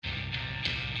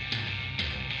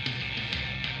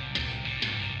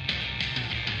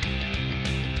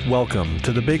Welcome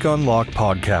to the Big Unlock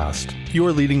podcast,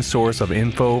 your leading source of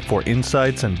info for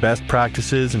insights and best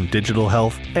practices in digital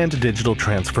health and digital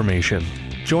transformation.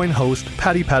 Join host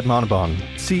Patty Padmanabhan,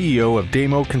 CEO of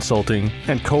Damo Consulting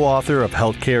and co-author of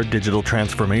Healthcare Digital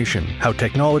Transformation, How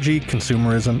Technology,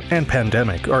 Consumerism, and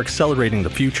Pandemic Are Accelerating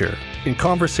the Future, in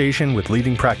conversation with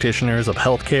leading practitioners of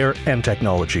healthcare and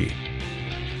technology.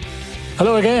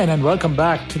 Hello again, and welcome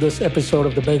back to this episode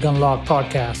of the Big Unlock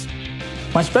podcast.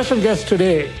 My special guest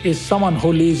today is someone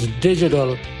who leads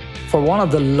digital for one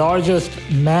of the largest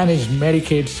managed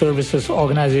Medicaid services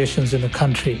organizations in the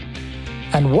country.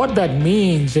 And what that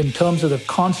means in terms of the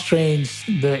constraints,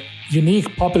 the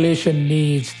unique population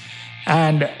needs,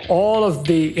 and all of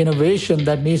the innovation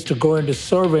that needs to go into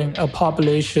serving a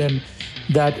population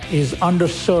that is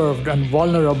underserved and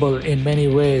vulnerable in many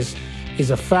ways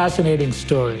is a fascinating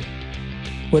story.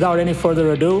 Without any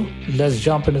further ado, let's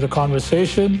jump into the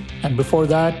conversation. And before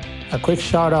that, a quick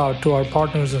shout out to our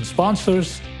partners and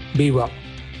sponsors. Be well.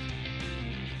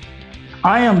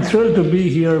 I am thrilled to be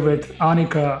here with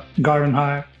Anika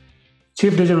Gardenhire,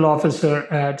 Chief Digital Officer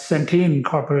at Centene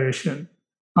Corporation.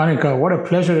 Anika, what a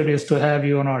pleasure it is to have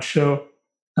you on our show,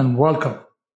 and welcome.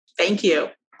 Thank you.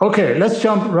 Okay, let's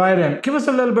jump right in. Give us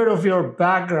a little bit of your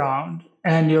background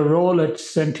and your role at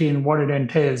Centene, what it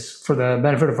entails for the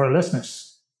benefit of our listeners.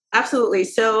 Absolutely.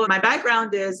 So my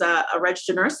background is a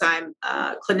registered nurse. I'm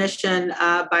a clinician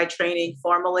by training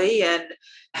formally, and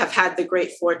have had the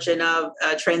great fortune of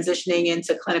transitioning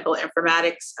into clinical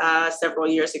informatics several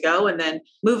years ago, and then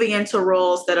moving into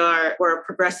roles that were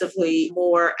progressively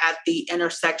more at the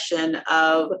intersection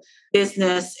of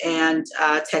business and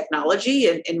technology,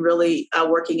 and really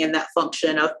working in that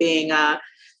function of being a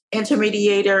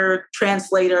intermediator,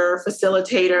 translator,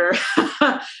 facilitator,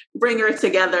 bringer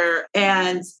together,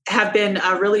 and have been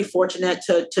really fortunate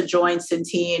to join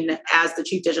Centene as the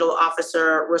Chief Digital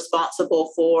Officer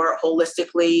responsible for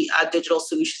holistically digital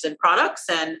solutions and products,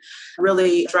 and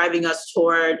really driving us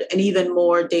toward an even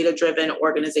more data-driven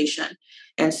organization.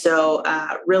 And so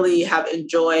really have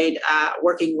enjoyed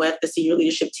working with the senior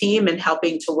leadership team and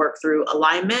helping to work through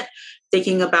alignment,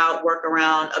 thinking about work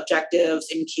around objectives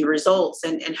and key results,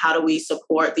 and how do we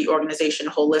support the organization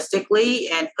holistically,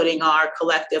 and putting our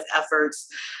collective efforts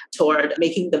toward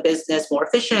making the business more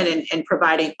efficient and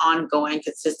providing ongoing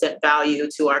consistent value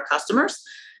to our customers.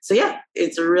 So yeah,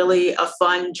 it's really a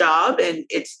fun job, and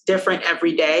it's different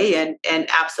every day, and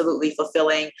absolutely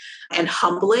fulfilling and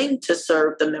humbling to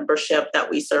serve the membership that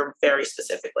we serve very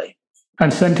specifically.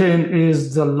 And Centene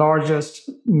is the largest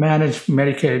managed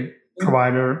Medicaid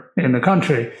provider in the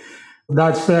country.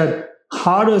 That said,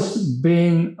 how does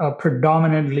being a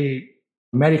predominantly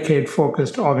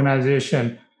Medicaid-focused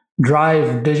organization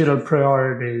drive digital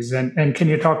priorities? And can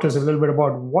you talk to us a little bit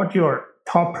about what your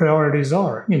top priorities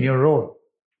are in your role?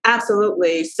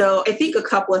 Absolutely. So I think a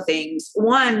couple of things.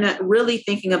 One, really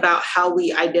thinking about how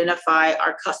we identify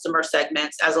our customer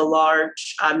segments as a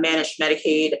large managed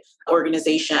Medicaid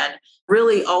organization.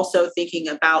 Really also thinking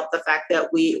about the fact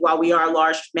that while we are a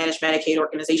large managed Medicaid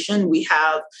organization, we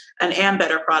have an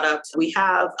Ambetter product, we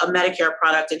have a Medicare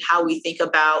product, and how we think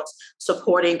about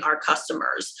supporting our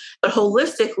customers. But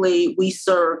holistically, we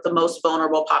serve the most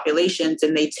vulnerable populations,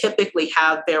 and they typically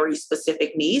have very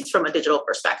specific needs from a digital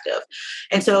perspective.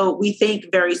 And so we think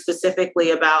very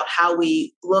specifically about how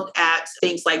we look at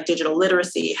things like digital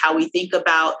literacy, how we think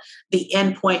about the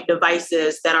endpoint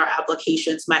devices that our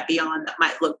applications might be on that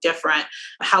might look different,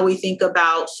 how we think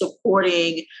about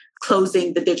supporting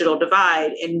closing the digital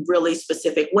divide in really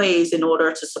specific ways in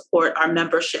order to support our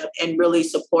membership, and really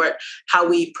support how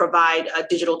we provide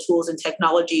digital tools and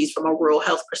technologies from a rural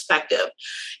health perspective.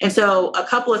 And so a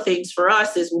couple of things for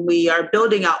us is when we are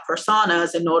building out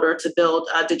personas in order to build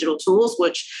digital tools,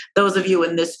 which those of you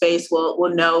in this space will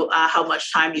know how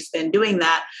much time you spend doing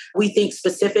that. We think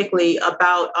specifically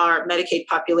about our Medicaid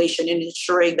population and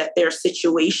ensuring that their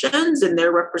situations and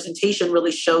their representation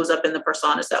really shows up in the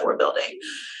personas that we're building.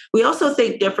 We also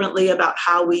think differently about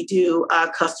how we do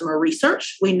customer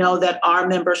research. We know that our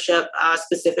membership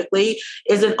specifically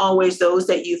isn't always those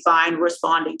that you find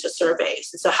responding to surveys.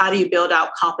 And so how do you build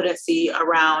out competency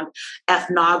around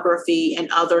ethnography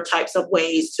and other types of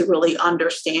ways to really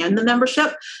understand the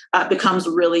membership becomes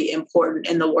really important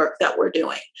in the work that we're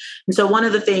doing. And so one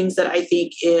of the things that I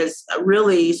think is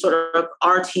really sort of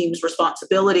our team's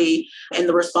responsibility, and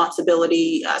the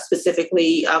responsibility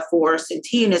specifically for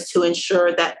Centene, is to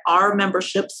ensure that our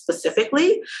membership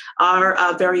specifically,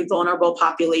 our very vulnerable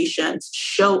populations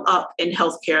show up in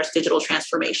healthcare's digital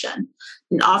transformation.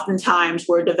 And oftentimes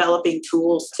we're developing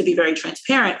tools to be very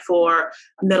transparent for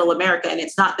middle America. And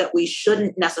it's not that we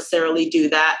shouldn't necessarily do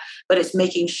that, but it's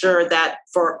making sure that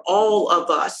for all of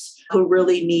us who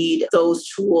really need those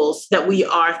tools, that we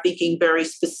are thinking very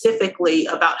specifically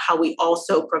about how we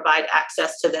also provide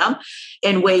access to them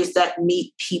in ways that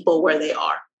meet people where they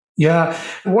are. Yeah.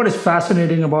 What is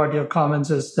fascinating about your comments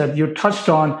is that you touched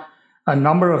on a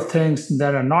number of things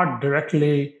that are not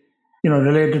directly,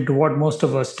 related to what most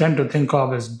of us tend to think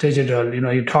of as digital.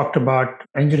 You talked about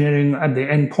engineering at the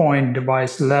endpoint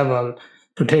device level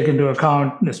to take into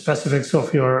account the specifics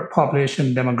of your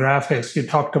population demographics. You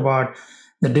talked about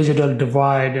the digital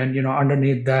divide, and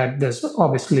underneath that, there's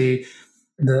obviously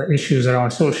the issues around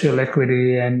social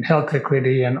equity and health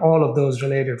equity and all of those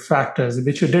related factors,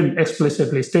 which you didn't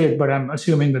explicitly state, but I'm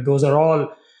assuming that those are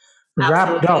all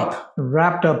wrapped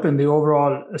up in the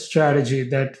overall strategy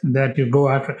that you go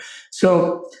after.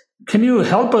 So can you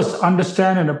help us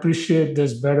understand and appreciate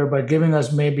this better by giving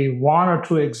us maybe one or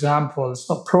two examples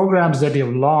of programs that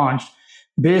you've launched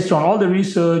based on all the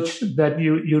research that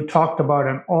you talked about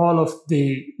and all of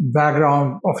the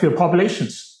background of your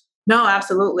populations? No,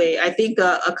 absolutely. I think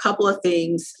a couple of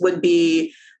things would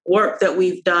be work that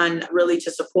we've done really to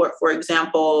support, for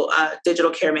example,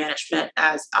 digital care management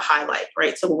as a highlight,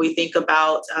 right? So when we think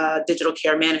about digital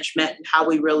care management and how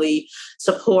we really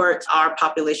support our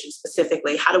population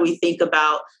specifically, how do we think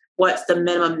about what's the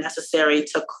minimum necessary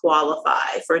to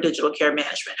qualify for digital care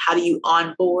management? How do you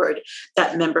onboard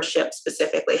that membership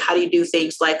specifically? How do you do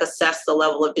things like assess the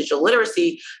level of digital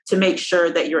literacy to make sure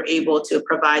that you're able to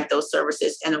provide those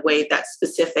services in a way that's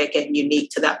specific and unique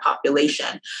to that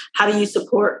population? How do you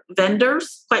support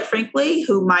vendors, quite frankly,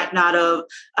 who might not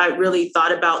have really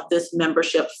thought about this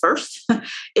membership first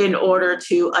in order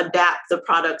to adapt the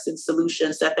products and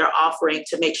solutions that they're offering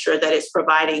to make sure that it's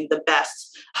providing the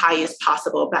best, highest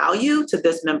possible value to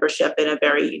this membership in a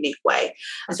very unique way.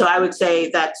 And so I would say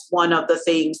that's one of the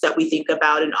things that we think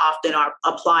about and often are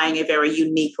applying a very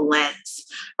unique lens,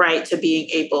 right, to being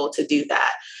able to do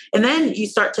that. And then you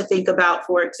start to think about,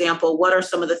 for example, what are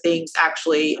some of the things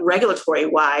actually regulatory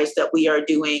wise that we are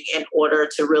doing in order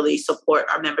to really support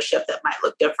our membership that might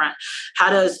look different? How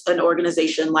does an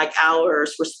organization like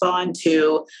ours respond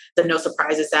to the No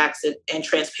Surprises Act and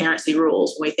transparency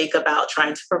rules when we think about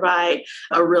trying to provide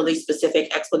a really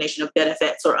specific explanation of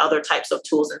benefits or other types of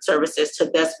tools and services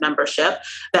to this membership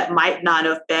that might not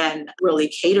have been really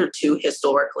catered to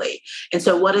historically? And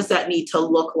so what does that need to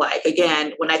look like?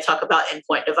 Again, when I talk about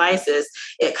endpoint devices,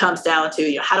 it comes down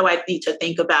to, how do I need to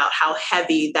think about how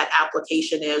heavy that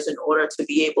application is in order to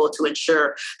be able to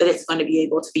ensure that it's going to be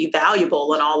able to be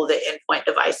valuable on all of the endpoint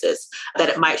devices that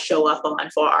it might show up on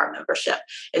for our membership.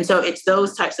 And so it's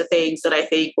those types of things that I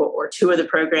think, or two of the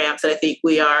programs that I think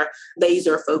we are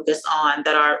laser focused on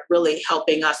that are really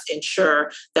helping us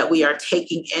ensure that we are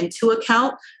taking into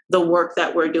account the work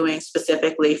that we're doing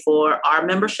specifically for our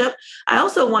membership. I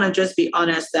also want to just be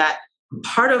honest that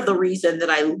part of the reason that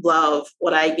I love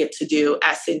what I get to do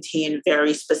at Centene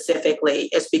very specifically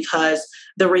is because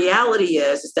the reality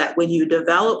is that when you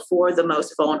develop for the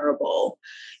most vulnerable,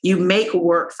 you make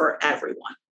work for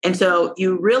everyone. And so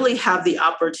you really have the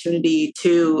opportunity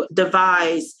to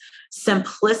devise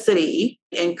simplicity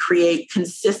and create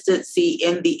consistency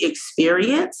in the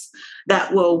experience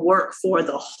that will work for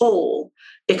the whole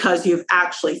because you've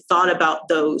actually thought about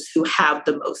those who have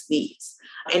the most needs.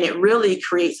 And it really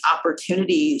creates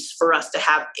opportunities for us to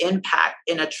have impact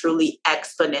in a truly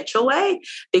exponential way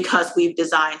because we've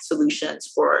designed solutions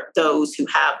for those who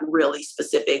have really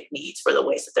specific needs for the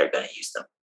ways that they're going to use them.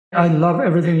 I love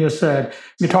everything you said.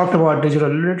 You talked about digital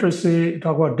literacy, you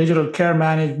talked about digital care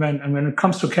management. And when it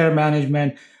comes to care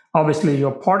management, obviously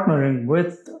you're partnering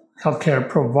with healthcare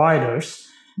providers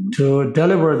to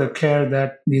deliver the care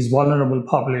that these vulnerable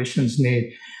populations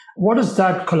need. What does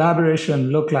that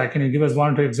collaboration look like? Can you give us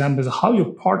one or two examples of how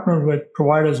you partner with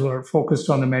providers who are focused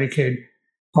on the Medicaid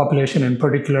population in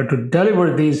particular to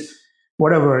deliver these,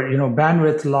 whatever,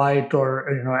 bandwidth light or,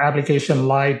 application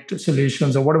light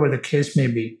solutions or whatever the case may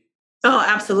be? Oh,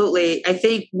 absolutely. I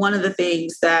think one of the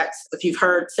things that, if you've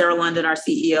heard Sarah London, our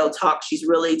CEO, talk, she's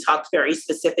really talked very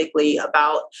specifically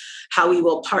about how we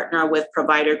will partner with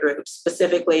provider groups.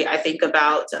 Specifically, I think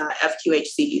about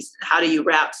FQHCs. How do you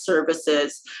wrap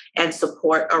services and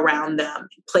support around them,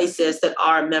 places that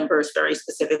our members very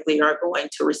specifically are going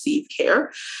to receive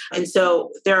care? And so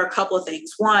there are a couple of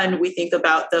things. One, we think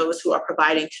about those who are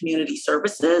providing community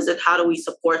services and how do we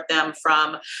support them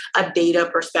from a data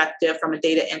perspective, from a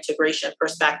data integration generation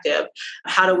perspective?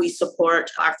 How do we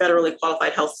support our federally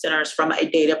qualified health centers from a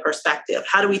data perspective?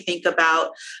 How do we think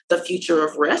about the future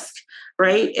of risk?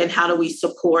 Right? And how do we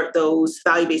support those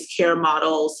value-based care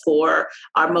models for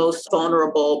our most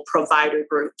vulnerable provider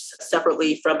groups,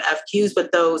 separately from FQs,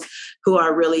 but those who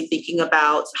are really thinking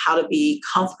about how to be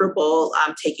comfortable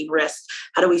taking risks?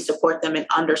 How do we support them in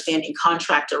understanding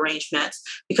contract arrangements?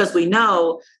 Because we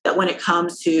know that when it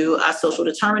comes to social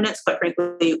determinants, quite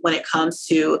frankly, when it comes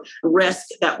to risk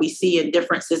that we see in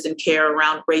differences in care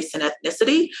around race and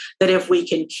ethnicity, that if we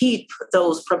can keep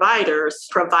those providers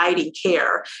providing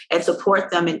care and support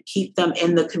them and keep them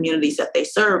in the communities that they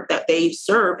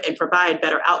serve and provide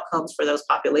better outcomes for those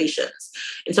populations.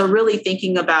 And so really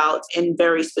thinking about in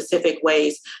very specific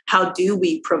ways, how do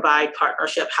we provide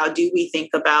partnership? How do we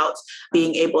think about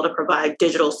being able to provide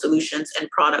digital solutions and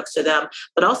products to them?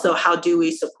 But also, how do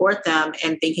we support them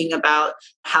in thinking about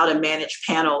how to manage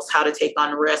panels, how to take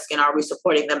on risk, and are we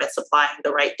supporting them at supplying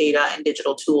the right data and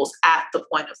digital tools at the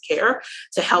point of care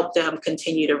to help them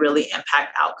continue to really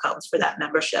impact outcomes for that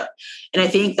membership? And I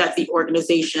think that the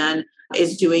organization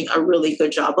is doing a really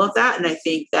good job of that. And I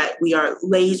think that we are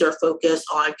laser focused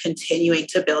on continuing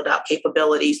to build out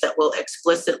capabilities that will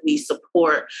explicitly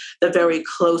support the very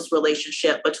close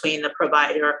relationship between the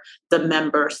provider, the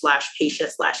member /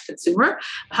 patient / consumer,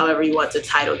 however you want to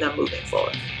title them moving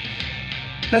forward.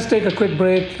 Let's take a quick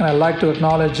break, and I'd like to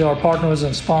acknowledge our partners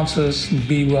and sponsors,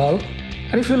 Be Well.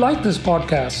 And if you like this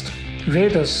podcast,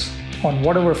 rate us on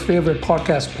whatever favorite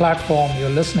podcast platform you're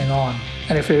listening on.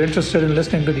 And if you're interested in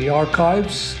listening to the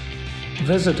archives,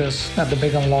 visit us at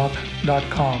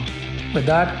thebigunlock.com. With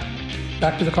that,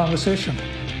 back to the conversation.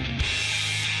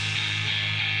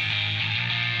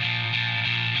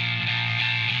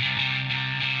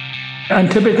 And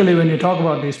typically when you talk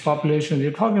about these populations,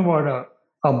 you're talking about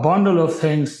a bundle of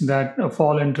things that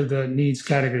fall into the needs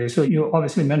category. So you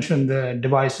obviously mentioned the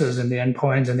devices and the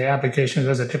endpoints and the applications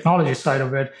as a technology side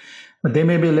of it, but they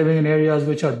may be living in areas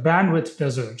which are bandwidth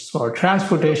deserts or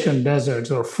transportation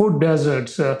deserts or food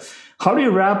deserts. How do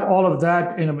you wrap all of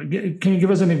that in? Can you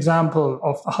give us an example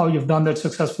of how you've done that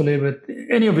successfully with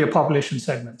any of your population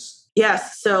segments?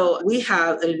 Yes. So we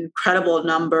have an incredible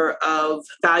number of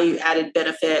value-added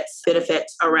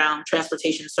benefits around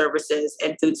transportation services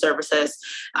and food services.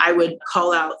 I would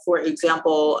call out, for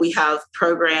example, we have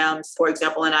programs, for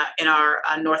example, in our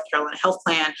North Carolina health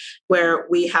plan, where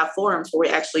we have forums where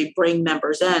we actually bring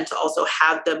members in to also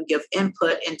have them give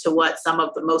input into what some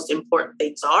of the most important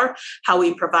things are, how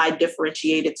we provide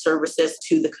differentiated services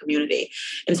to the community.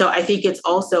 And so I think it's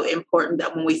also important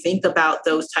that when we think about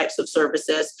those types of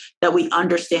services, that we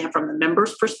understand from the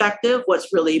member's perspective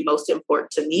what's really most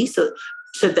important to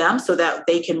them so that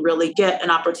they can really get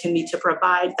an opportunity to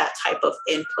provide that type of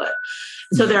input.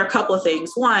 So there are a couple of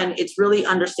things. One, it's really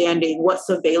understanding what's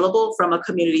available from a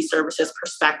community services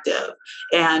perspective.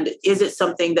 And is it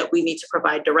something that we need to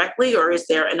provide directly, or is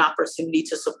there an opportunity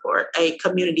to support a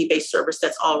community-based service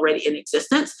that's already in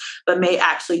existence, but may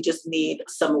actually just need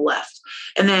some lift?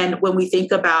 And then when we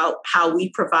think about how we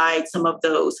provide some of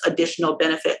those additional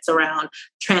benefits around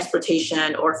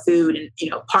transportation or food and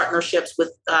partnerships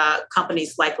with companies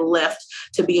like Lyft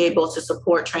to be able to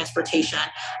support transportation,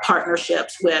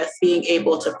 partnerships with being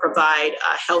able to provide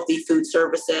healthy food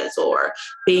services, or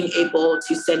being able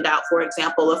to send out, for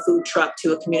example, a food truck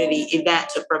to a community event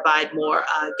to provide more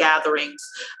gatherings,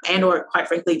 and or quite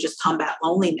frankly, just combat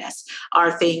loneliness,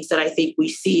 are things that I think we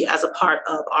see as a part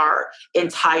of our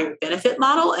entire benefit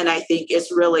model. And I think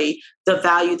it's really the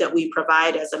value that we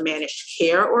provide as a managed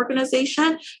care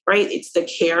organization, right? It's the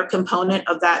care component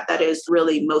of that is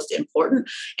really most important.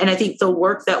 And I think the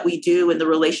work that we do and the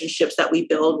relationships that we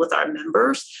build with our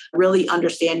members, really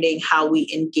understanding how we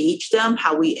engage them,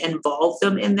 how we involve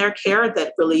them in their care,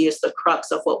 that really is the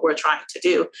crux of what we're trying to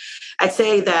do. I'd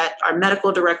say that our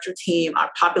medical director team,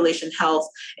 our population health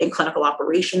and clinical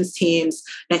operations teams,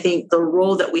 and I think the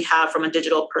role that we have from a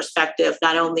digital perspective,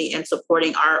 not only in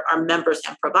supporting our members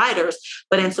and providers,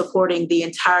 but in supporting the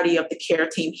entirety of the care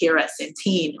team here at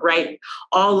Centene, right?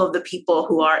 All of the people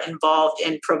who are involved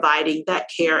in providing that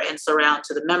care and surround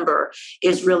to the member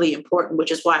is really important,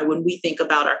 which is why when we think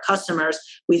about our customers,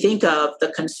 we think of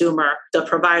the consumer, the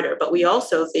provider, but we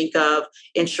also think of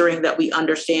ensuring that we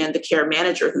understand the care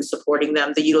manager who's supporting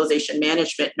them, the utilization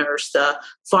management nurse, the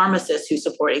pharmacist who's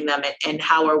supporting them, and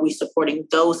how are we supporting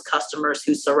those customers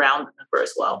who surround the member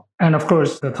as well. And of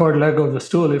course, the third leg of the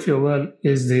stool, if you will,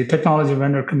 is the technology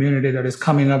vendor community that is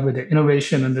coming up with the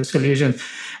innovation and the solutions.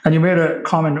 And you made a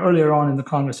comment earlier on in the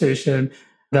conversation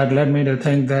that led me to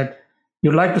think that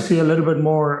you'd like to see a little bit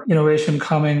more innovation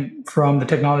coming from the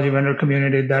technology vendor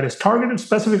community that is targeted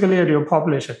specifically at your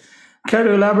population. Care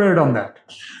to elaborate on that?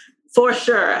 For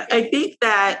sure. I think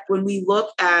that when we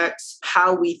look at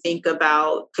how we think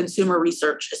about consumer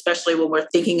research, especially when we're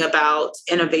thinking about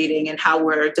innovating and how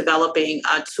we're developing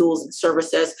tools and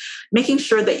services, making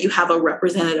sure that you have a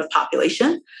representative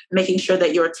population, making sure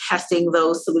that you're testing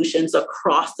those solutions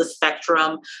across the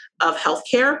spectrum of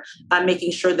healthcare,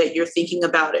 making sure that you're thinking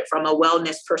about it from a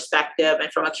wellness perspective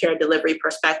and from a care delivery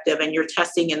perspective, and you're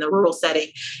testing in the rural setting,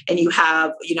 and you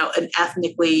have, an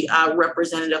ethnically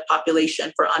representative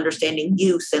population for understanding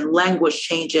use and language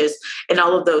changes and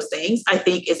all of those things, I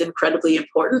think is incredibly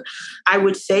important. I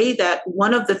would say that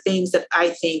one of the things that I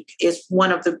think is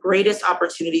one of the greatest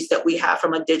opportunities that we have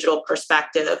from a digital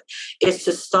perspective is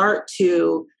to start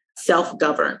to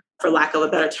self-govern, for lack of a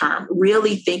better term,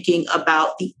 really thinking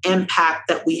about the impact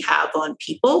that we have on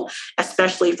people,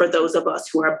 especially for those of us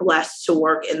who are blessed to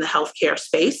work in the healthcare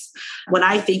space. When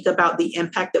I think about the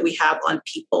impact that we have on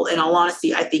people, in all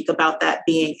honesty, I think about that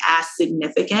being as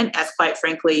significant as, quite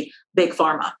frankly, big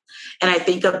pharma. And I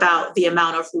think about the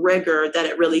amount of rigor that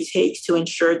it really takes to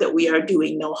ensure that we are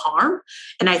doing no harm.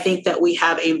 And I think that we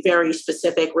have a very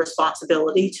specific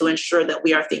responsibility to ensure that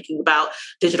we are thinking about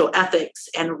digital ethics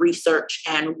and research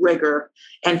and rigor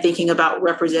and thinking about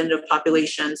representative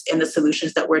populations in the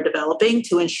solutions that we're developing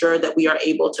to ensure that we are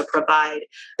able to provide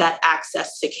that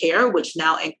access to care, which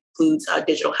now includes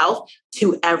digital health,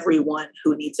 to everyone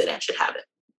who needs it and should have it.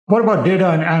 What about data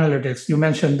and analytics? You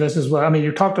mentioned this as well. I mean,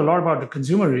 you talked a lot about the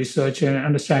consumer research and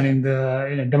understanding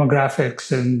the demographics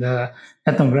and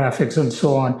ethnographics and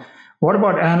so on. What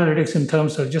about analytics in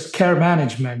terms of just care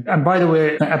management? And by the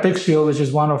way, Apixio, which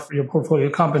is one of your portfolio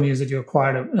companies that you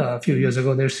acquired a few years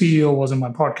ago, their CEO was on my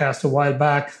podcast a while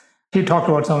back. He talked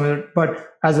about some of it.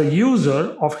 But as a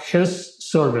user of his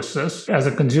services, as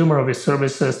a consumer of his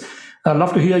services, I'd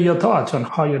love to hear your thoughts on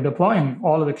how you're deploying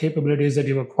all of the capabilities that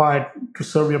you've acquired to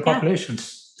serve your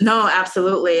populations. No,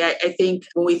 absolutely. I think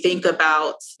when we think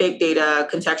about big data,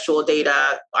 contextual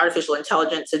data, artificial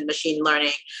intelligence, and machine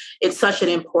learning, it's such an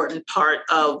important part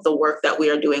of the work that we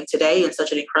are doing today and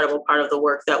such an incredible part of the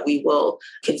work that we will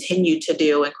continue to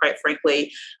do and, quite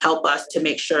frankly, help us to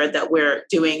make sure that we're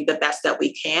doing the best that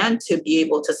we can to be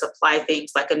able to supply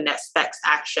things like a next specs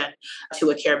action to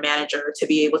a care manager, to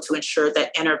be able to ensure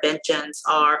that interventions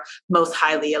are most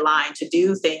highly aligned, to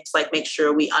do things like make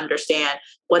sure we understand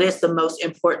what is the most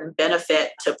important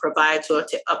benefit to provide to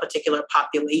a particular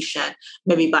population,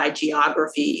 maybe by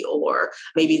geography, or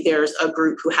maybe there's a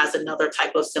group who has another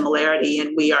type of similarity,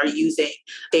 and we are using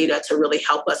data to really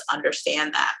help us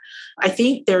understand that. I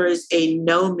think there is a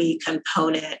know-me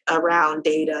component around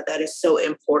data that is so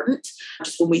important.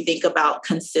 Just when we think about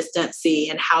consistency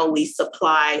and how we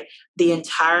supply the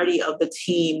entirety of the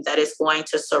team that is going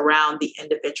to surround the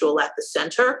individual at the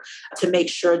center to make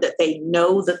sure that they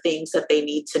know the things that they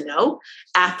need to know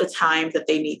at the time that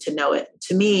they need to know it.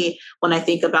 To me, when I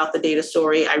think about the data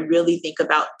story, I really think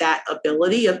about that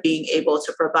ability of being able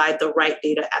to provide the right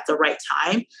data at the right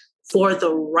time for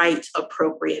the right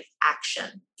appropriate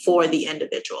action for the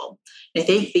individual. And I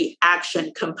think the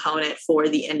action component for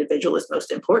the individual is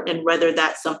most important, and whether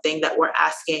that's something that we're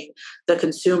asking the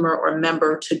consumer or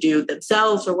member to do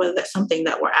themselves, or whether that's something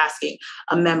that we're asking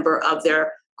a member of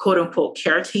their quote unquote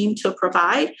care team to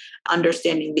provide,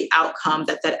 understanding the outcome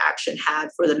that that action had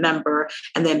for the member,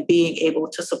 and then being able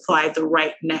to supply the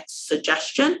right next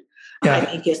suggestion, I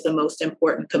think is the most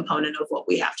important component of what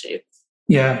we have to do.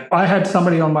 Yeah, I had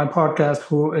somebody on my podcast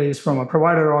who is from a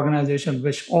provider organization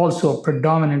which also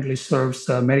predominantly serves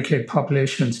Medicaid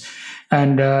populations.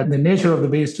 And the nature of the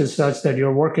beast is such that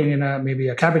you're working in maybe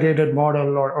a capitated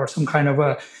model or some kind of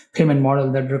a payment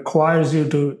model that requires you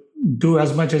to do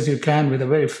as much as you can with a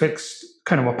very fixed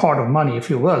kind of a pot of money, if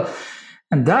you will.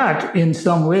 And that in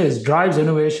some ways drives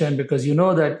innovation, because you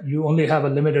know that you only have a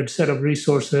limited set of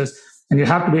resources and you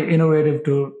have to be innovative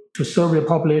to serve your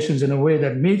populations in a way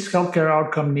that meets healthcare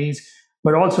outcome needs,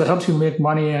 but also helps you make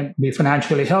money and be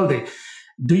financially healthy.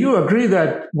 Do you agree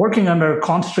that working under a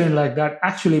constraint like that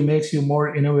actually makes you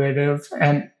more innovative?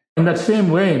 And in that same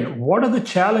way, what are the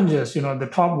challenges, the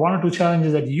top one or two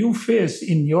challenges that you face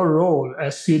in your role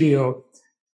as CDO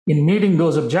in meeting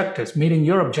those objectives, meeting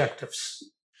your objectives?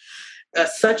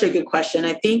 That's such a good question.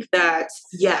 I think that,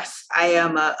 yes, I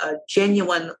am a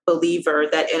genuine believer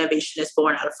that innovation is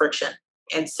born out of friction.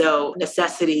 And so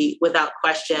necessity, without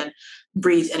question,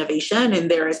 breeds innovation.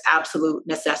 And there is absolute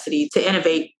necessity to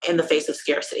innovate in the face of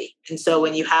scarcity. And so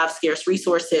when you have scarce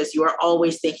resources, you are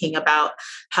always thinking about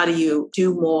how do you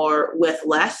do more with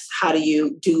less? How do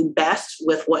you do best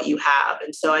with what you have?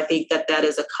 And so I think that that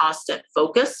is a constant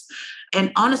focus.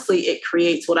 And honestly, it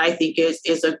creates what I think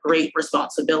is a great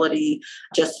responsibility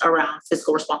just around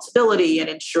fiscal responsibility and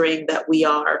ensuring that we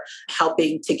are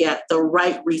helping to get the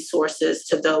right resources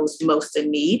to those most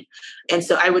in need. And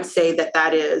so I would say that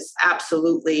that is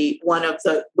absolutely one of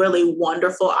the really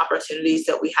wonderful opportunities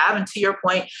that we have. And to your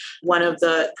point, one of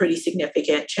the pretty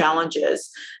significant challenges.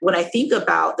 When I think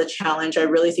about the challenge, I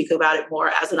really think about it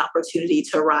more as an opportunity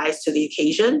to rise to the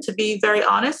occasion, to be very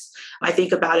honest. I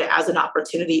think about it as an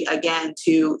opportunity, again,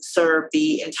 to serve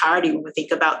the entirety when we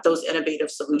think about those innovative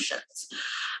solutions.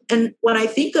 And when I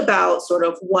think about sort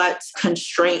of what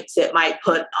constraints it might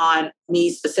put on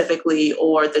me specifically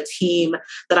or the team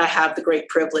that I have the great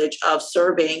privilege of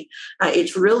serving,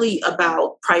 it's really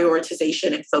about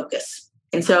prioritization and focus.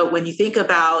 And so when you think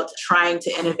about trying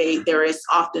to innovate, there is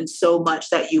often so much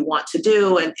that you want to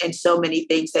do and so many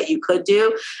things that you could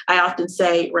do. I often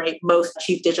say, right, most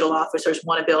chief digital officers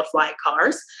want to build flying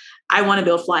cars. I want to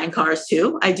build flying cars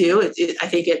too. I do. I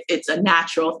think it's a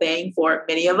natural thing for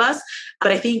many of us.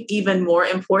 But I think even more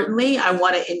importantly, I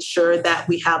want to ensure that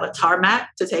we have a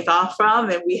tarmac to take off from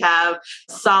and we have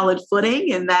solid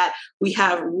footing and that we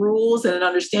have rules and an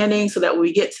understanding so that when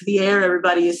we get to the air,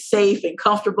 everybody is safe and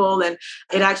comfortable. And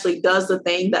it actually does the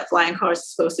thing that flying cars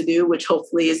is supposed to do, which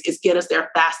hopefully is get us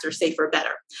there faster, safer,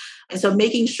 better. And so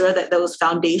making sure that those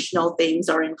foundational things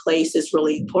are in place is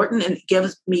really important and it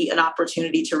gives me an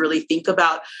opportunity to really think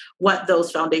about what those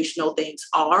foundational things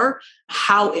are,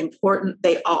 how important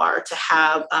they are to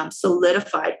have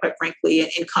solidified, quite frankly,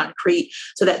 in concrete,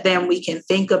 so that then we can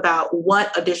think about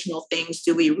what additional things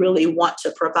do we really want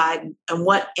to provide and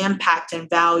what impact and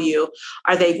value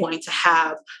are they going to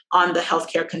have on the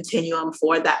healthcare continuum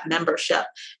for that membership,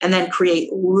 and then create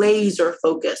laser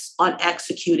focus on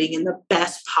executing in the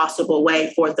best possible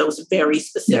way for those very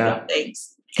specific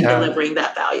things and delivering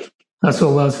that value. That's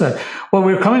so well said. Well,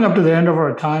 we're coming up to the end of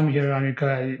our time here,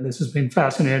 Anika. This has been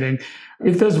fascinating.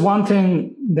 If there's one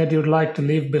thing that you'd like to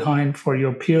leave behind for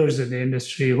your peers in the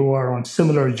industry who are on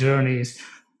similar journeys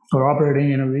or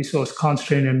operating in a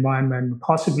resource-constrained environment,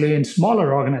 possibly in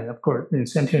smaller organizations, of course,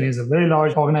 Centene is a very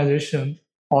large organization,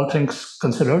 all things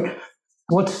considered.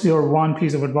 What's your one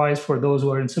piece of advice for those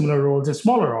who are in similar roles in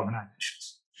smaller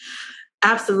organizations?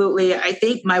 Absolutely. I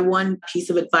think my one piece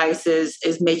of advice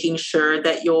is making sure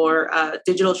that your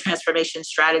digital transformation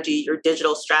strategy, your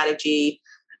digital strategy,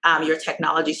 your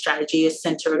technology strategy is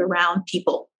centered around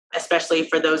people, especially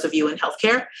for those of you in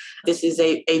healthcare. This is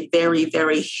a very,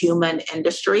 very human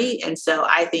industry. And so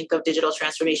I think of digital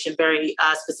transformation very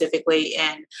specifically,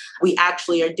 and we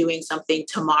actually are doing something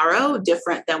tomorrow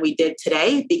different than we did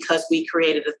today because we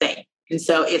created a thing. And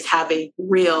so it's having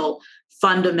real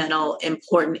fundamental,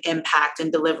 important impact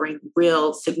and delivering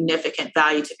real significant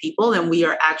value to people. And we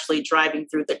are actually driving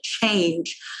through the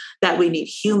change that we need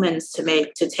humans to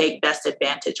make to take best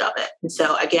advantage of it. And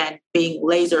so again, being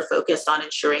laser focused on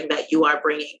ensuring that you are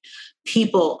bringing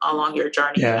people along your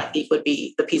journey, I think would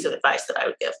be the piece of advice that I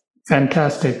would give.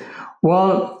 Fantastic.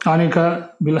 Well,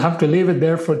 Anika, we'll have to leave it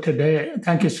there for today.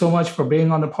 Thank you so much for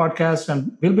being on the podcast,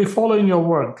 and we'll be following your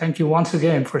work. Thank you once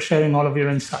again for sharing all of your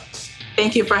insights.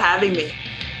 Thank you for having me.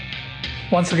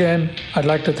 Once again, I'd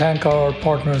like to thank our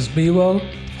partners BeWell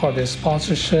for their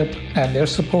sponsorship and their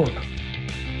support.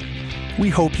 We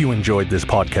hope you enjoyed this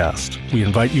podcast. We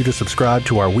invite you to subscribe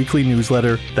to our weekly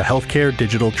newsletter, The Healthcare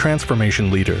Digital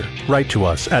Transformation Leader. Write to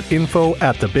us at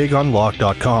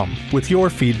info@thebigunlock.com with your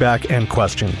feedback and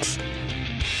questions.